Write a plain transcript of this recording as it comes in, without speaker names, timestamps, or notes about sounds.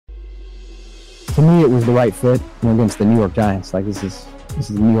to me, it was the right fit against the New York Giants. Like, this is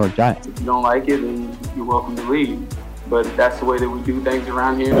the New York Giants. If you don't like it, then you're welcome to leave. But that's the way that we do things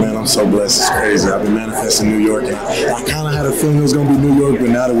around here. Man, I'm so blessed. It's crazy. I've been manifesting New York, and I kind of had a feeling it was going to be New York, but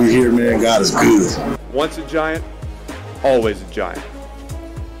now that we're here, man, God is good. Once a Giant, always a Giant.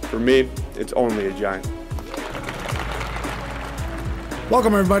 For me, it's only a Giant.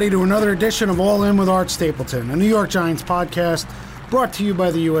 Welcome, everybody, to another edition of All In with Art Stapleton, a New York Giants podcast brought to you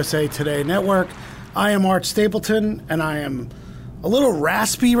by the USA Today Network. I am Art Stapleton, and I am a little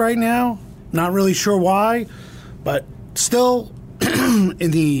raspy right now. Not really sure why, but still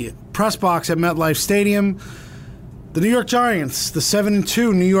in the press box at MetLife Stadium. The New York Giants, the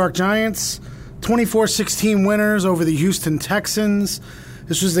 7-2 New York Giants, 24-16 winners over the Houston Texans.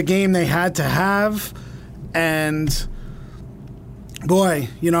 This was the game they had to have, and boy,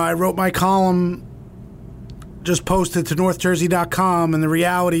 I wrote my column, just posted to NorthJersey.com, and the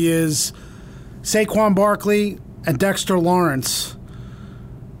reality is Saquon Barkley and Dexter Lawrence,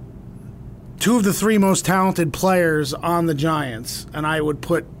 two of the three most talented players on the Giants, and I would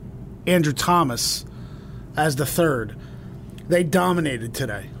put Andrew Thomas as the third. They dominated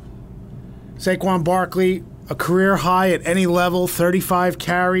today. Saquon Barkley, a career high at any level, 35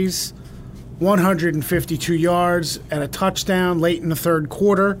 carries, 152 yards, and a touchdown late in the third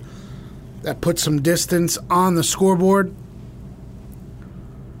quarter. That put some distance on the scoreboard.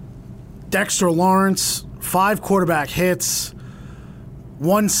 Dexter Lawrence, 5 quarterback hits,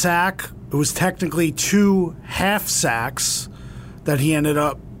 1 sack. It was technically 2 half sacks that he ended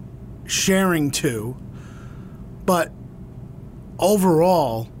up sharing 2. But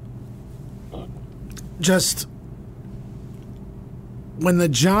overall, just when the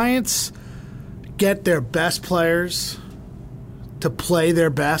Giants get their best players to play their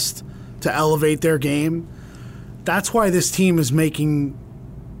best, to elevate their game, that's why this team is making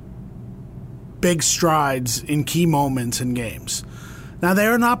big strides in key moments in games. Now, they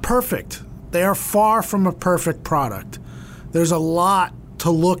are not perfect. They are far from a perfect product. There's a lot to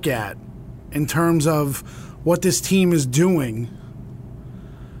look at in terms of what this team is doing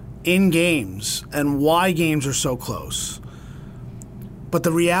in games and why games are so close. But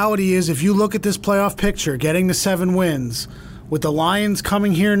the reality is, if you look at this playoff picture, getting to 7 wins, with the Lions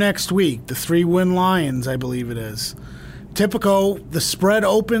coming here next week, the 3-win Lions, I believe it is, Tipico, the spread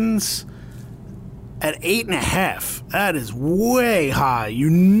opens at 8.5. That is way high. You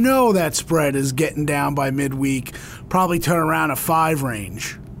know that spread is getting down by midweek, probably turn around a 5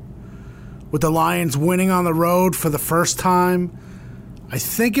 range. With the Lions winning on the road for the first time, I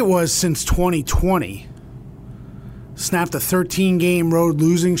think it was since 2020. Snapped a 13-game road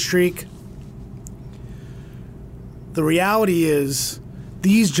losing streak. The reality is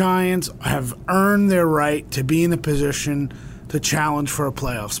these Giants have earned their right to be in the position to challenge for a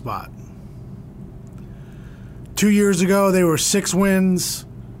playoff spot. 2 years ago, they were 6 wins.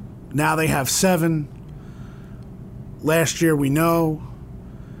 Now they have 7. Last year, we know.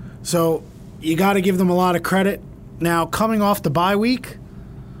 So you got to give them a lot of credit. Now, coming off the bye week,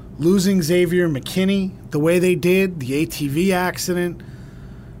 losing Xavier McKinney the way they did, the ATV accident,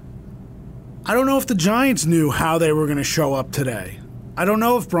 I don't know if the Giants knew how they were going to show up today. I don't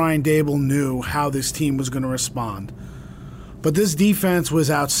know if Brian Daboll knew how this team was going to respond. But this defense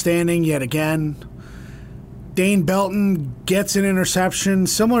was outstanding yet again. Dane Belton gets an interception,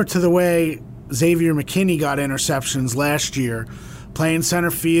 similar to the way Xavier McKinney got interceptions last year, playing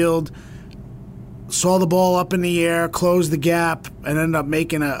center field, saw the ball up in the air, closed the gap, and ended up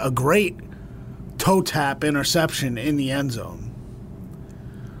making a great toe tap interception in the end zone.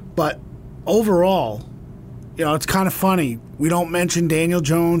 But overall, it's kind of funny. We don't mention Daniel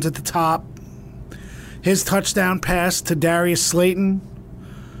Jones at the top. His touchdown pass to Darius Slayton.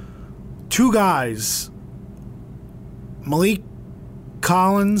 2 guys, Malik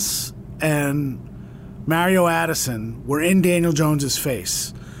Collins and Mario Addison, were in Daniel Jones's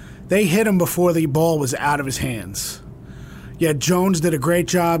face. They hit him before the ball was out of his hands. Yet Jones did a great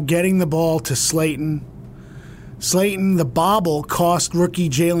job getting the ball to Slayton. Slayton, the bobble, cost rookie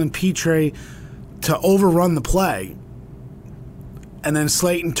Jalen Petre to overrun the play. And then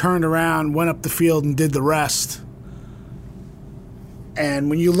Slayton turned around, went up the field, and did the rest. And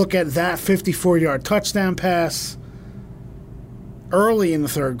when you look at that 54-yard touchdown pass early in the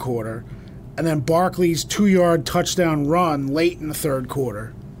third quarter, and then Barkley's 2-yard touchdown run late in the third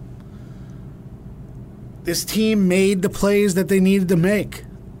quarter, this team made the plays that they needed to make,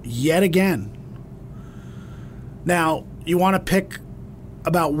 yet again. Now, you want to pick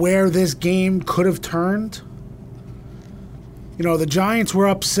about where this game could have turned? The Giants were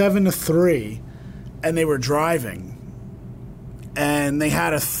up 7-3, and they were driving. And they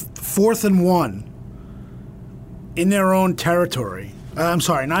had a 4th and 1 in their own territory. I'm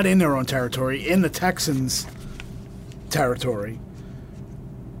sorry, not in their own territory, in the Texans' territory,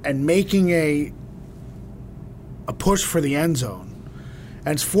 and making a push for the end zone.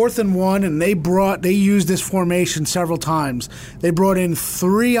 And it's 4th and 1, and they used this formation several times. They brought in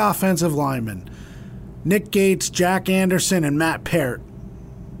 3 offensive linemen, Nick Gates, Jack Anderson, and Matt Peart,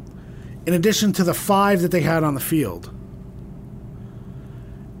 in addition to the 5 that they had on the field.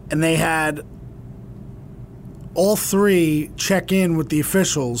 And they had all 3 check in with the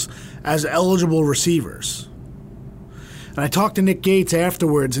officials as eligible receivers. And I talked to Nick Gates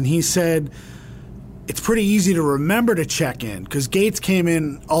afterwards, and he said it's pretty easy to remember to check in because Gates came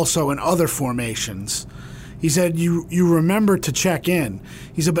in also in other formations. He said you remember to check in.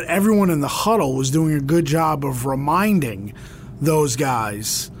 He said, but everyone in the huddle was doing a good job of reminding those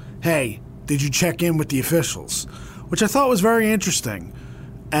guys, hey, did you check in with the officials? Which I thought was very interesting.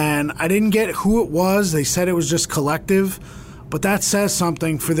 And I didn't get who it was. They said it was just collective. But that says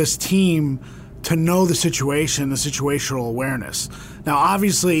something for this team to know the situation, the situational awareness. Now,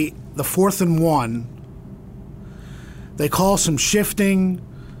 obviously, the 4th and 1, they call some shifting.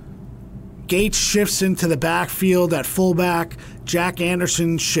 Gates shifts into the backfield at fullback. Jack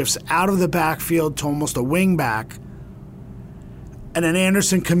Anderson shifts out of the backfield to almost a wing back. And then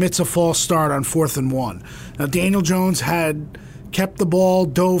Anderson commits a false start on 4th and 1. Now, Daniel Jones had kept the ball,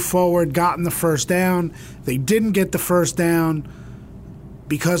 dove forward, gotten the first down. They didn't get the first down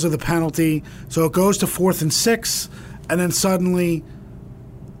because of the penalty. So it goes to 4th and 6, and then suddenly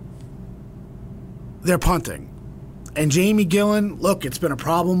they're punting. And Jamie Gillen, look, it's been a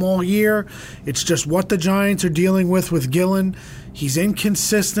problem all year. It's just what the Giants are dealing with Gillen. He's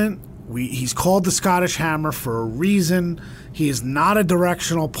inconsistent. He's called the Scottish Hammer for a reason. He is not a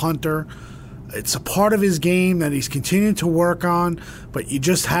directional punter. It's a part of his game that he's continuing to work on, but you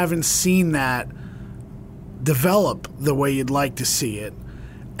just haven't seen that develop the way you'd like to see it.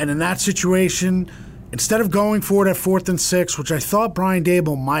 And in that situation, instead of going for it at 4th and 6, which I thought Brian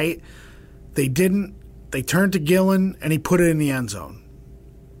Daboll might, they didn't. They turned to Gillen, and he put it in the end zone.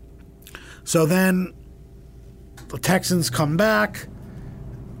 So then the Texans come back,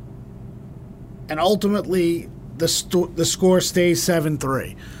 and ultimately the score stays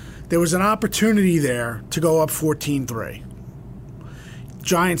 7-3. There was an opportunity there to go up 14-3.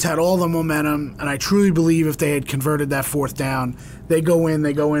 Giants had all the momentum, and I truly believe if they had converted that 4th down, they go in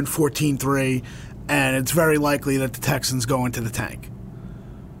 14-3, and it's very likely that the Texans go into the tank.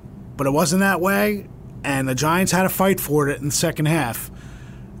 But it wasn't that way, and the Giants had to fight for it in the second half,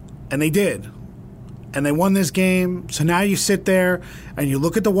 and they did. And they won this game, so now you sit there and you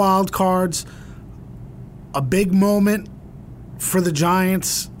look at the wild cards, a big moment for the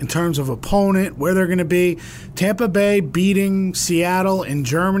Giants in terms of opponent, where they're going to be. Tampa Bay beating Seattle in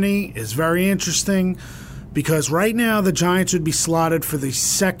Germany is very interesting because right now the Giants would be slotted for the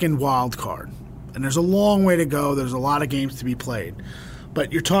second wild card. And there's a long way to go. There's a lot of games to be played.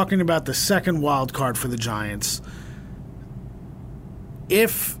 But you're talking about the second wild card for the Giants.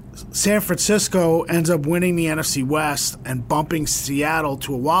 If San Francisco ends up winning the NFC West and bumping Seattle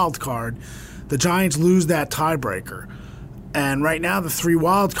to a wild card, the Giants lose that tiebreaker. And right now the 3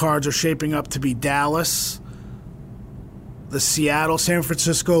 wild cards are shaping up to be Dallas, the Seattle, San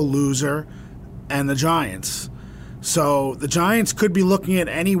Francisco loser, and the Giants. So the Giants could be looking at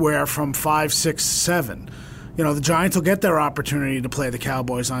anywhere from 5, 6, 7. You know, the Giants will get their opportunity to play the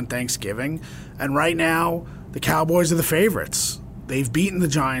Cowboys on Thanksgiving. And right now, the Cowboys are the favorites. They've beaten the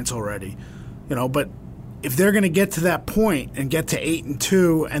Giants already. You know, but if they're going to get to that point and get to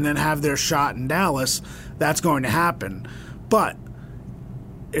 8-2 and then have their shot in Dallas, that's going to happen. But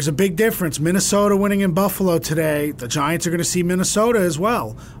there's a big difference. Minnesota winning in Buffalo today, the Giants are going to see Minnesota as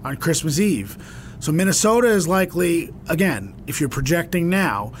well on Christmas Eve. So Minnesota is likely, again, if you're projecting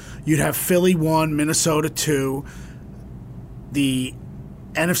now, you'd have Philly 1, Minnesota 2, the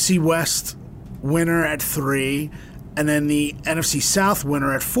NFC West winner at 3, and then the NFC South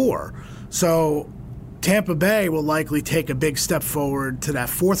winner at 4. So Tampa Bay will likely take a big step forward to that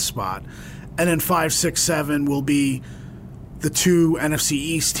 4th spot, and then 5, 6, 7 will be the 2 NFC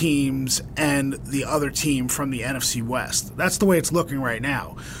East teams and the other team from the NFC West. That's the way it's looking right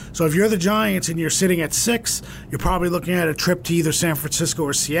now. So if you're the Giants and you're sitting at 6, you're probably looking at a trip to either San Francisco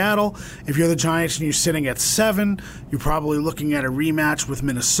or Seattle. If you're the Giants and you're sitting at 7, you're probably looking at a rematch with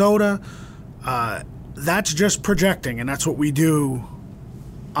Minnesota. That's just projecting, and that's what we do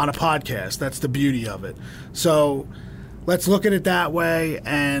on a podcast. That's the beauty of it. So let's look at it that way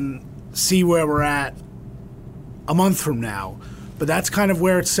and see where we're at a month from now. but that's kind of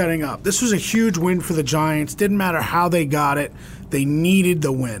where it's setting up. This was a huge win for the Giants. Didn't matter how they got it. They needed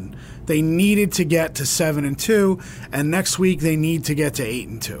the win. They needed to get to 7-2, and next week they need to get to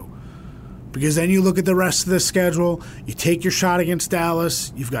 8-2. Because then you look at the rest of the schedule, you take your shot against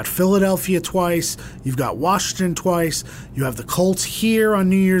Dallas, you've got Philadelphia twice, you've got Washington twice, you have the Colts here on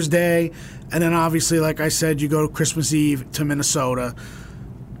New Year's Day, and then obviously, like I said, you go to Christmas Eve to Minnesota.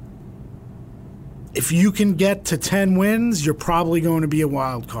 If you can get to 10 wins, you're probably going to be a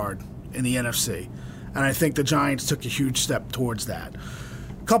wild card in the NFC. And I think the Giants took a huge step towards that.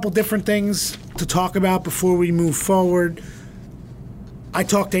 A couple different things to talk about before we move forward. I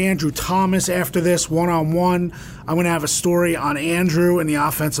talked to Andrew Thomas after this one-on-one. I'm going to have a story on Andrew and the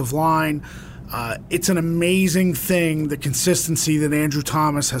offensive line. It's an amazing thing, the consistency that Andrew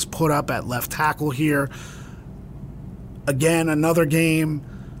Thomas has put up at left tackle here. Again, another game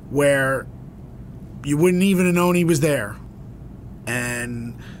where you wouldn't even have known he was there.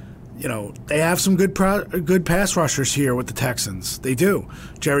 And, you know, they have some good pass rushers here with the Texans. They do.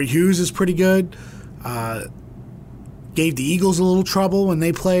 Jerry Hughes is pretty good. Gave the Eagles a little trouble when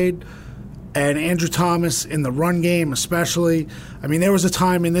they played. And Andrew Thomas in the run game especially. I mean, there was a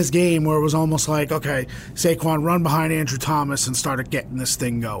time in this game where it was almost like, okay, Saquon, run behind Andrew Thomas and started getting this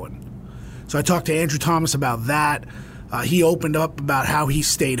thing going. So I talked to Andrew Thomas about that. He opened up about how he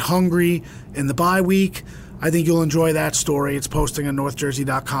stayed hungry in the bye week. I think you'll enjoy that story. It's posting on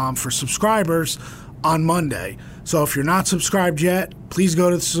NorthJersey.com for subscribers on Monday. So if you're not subscribed yet, please go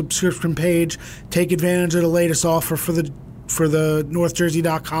to the subscription page. Take advantage of the latest offer for the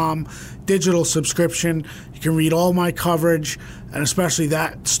NorthJersey.com digital subscription. You can read all my coverage, and especially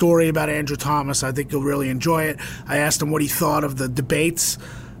that story about Andrew Thomas. I think you'll really enjoy it. I asked him what he thought of the debates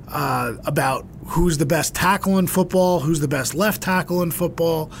about who's the best tackle in football, who's the best left tackle in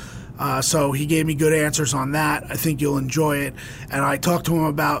football. So he gave me good answers on that. I think you'll enjoy it. And I talked to him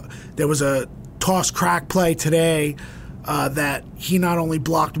about, there was a toss crack play today that he not only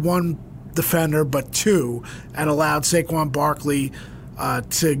blocked one defender but two and allowed Saquon Barkley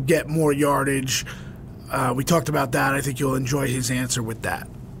to get more yardage. We talked about that. I think you'll enjoy his answer with that.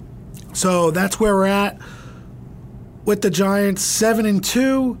 So that's where we're at with the Giants,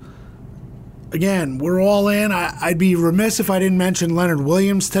 7-2. Again, we're all in. I'd be remiss if I didn't mention Leonard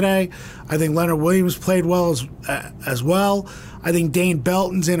Williams today. I think Leonard Williams played well as well. I think Dane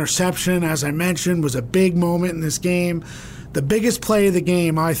Belton's interception, as I mentioned, was a big moment in this game. The biggest play of the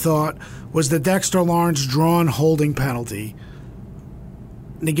game, I thought, was the Dexter Lawrence drawn holding penalty.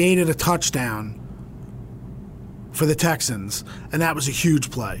 Negated a touchdown for the Texans, and that was a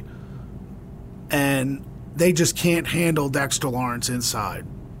huge play. And they just can't handle Dexter Lawrence inside.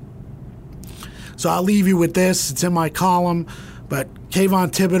 So I'll leave you with this. It's in my column. But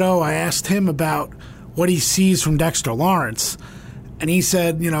Kayvon Thibodeau, I asked him about what he sees from Dexter Lawrence. And he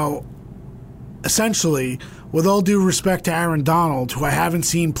said, you know, essentially, with all due respect to Aaron Donald, who I haven't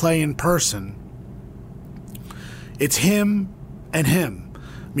seen play in person, it's him and him,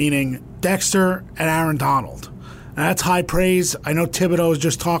 meaning Dexter and Aaron Donald. Now, that's high praise. I know Thibodeau is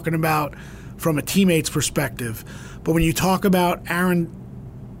just talking about from a teammate's perspective. But when you talk about Aaron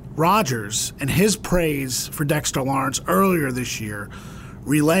Rodgers and his praise for Dexter Lawrence earlier this year,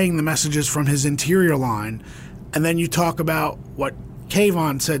 relaying the messages from his interior line, and then you talk about what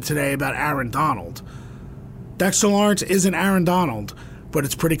Kayvon said today about Aaron Donald. Dexter Lawrence isn't Aaron Donald, but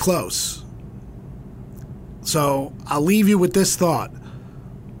it's pretty close. So I'll leave you with this thought.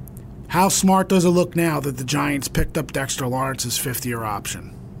 How smart does it look now that the Giants picked up Dexter Lawrence's fifth-year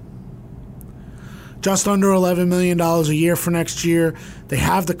option? Just under $11 million a year for next year. They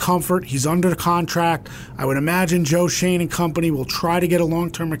have the comfort. He's under the contract. I would imagine Joe Shane and company will try to get a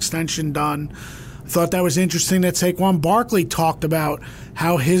long-term extension done. I thought that was interesting that Saquon Barkley talked about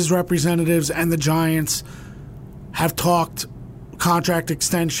how his representatives and the Giants have talked contract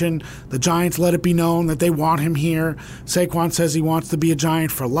extension. The Giants let it be known that they want him here. Saquon says he wants to be a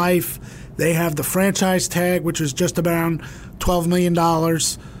Giant for life. They have the franchise tag, which is just around $12 million.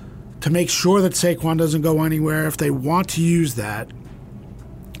 To make sure that Saquon doesn't go anywhere if they want to use that.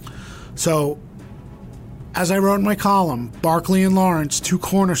 So, as I wrote in my column, Barkley and Lawrence, two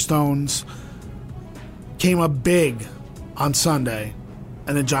cornerstones, came up big on Sunday,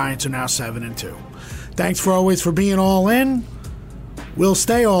 and the Giants are now 7-2. Thanks for always for being all in. We'll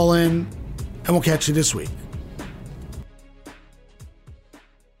stay all in, and we'll catch you this week.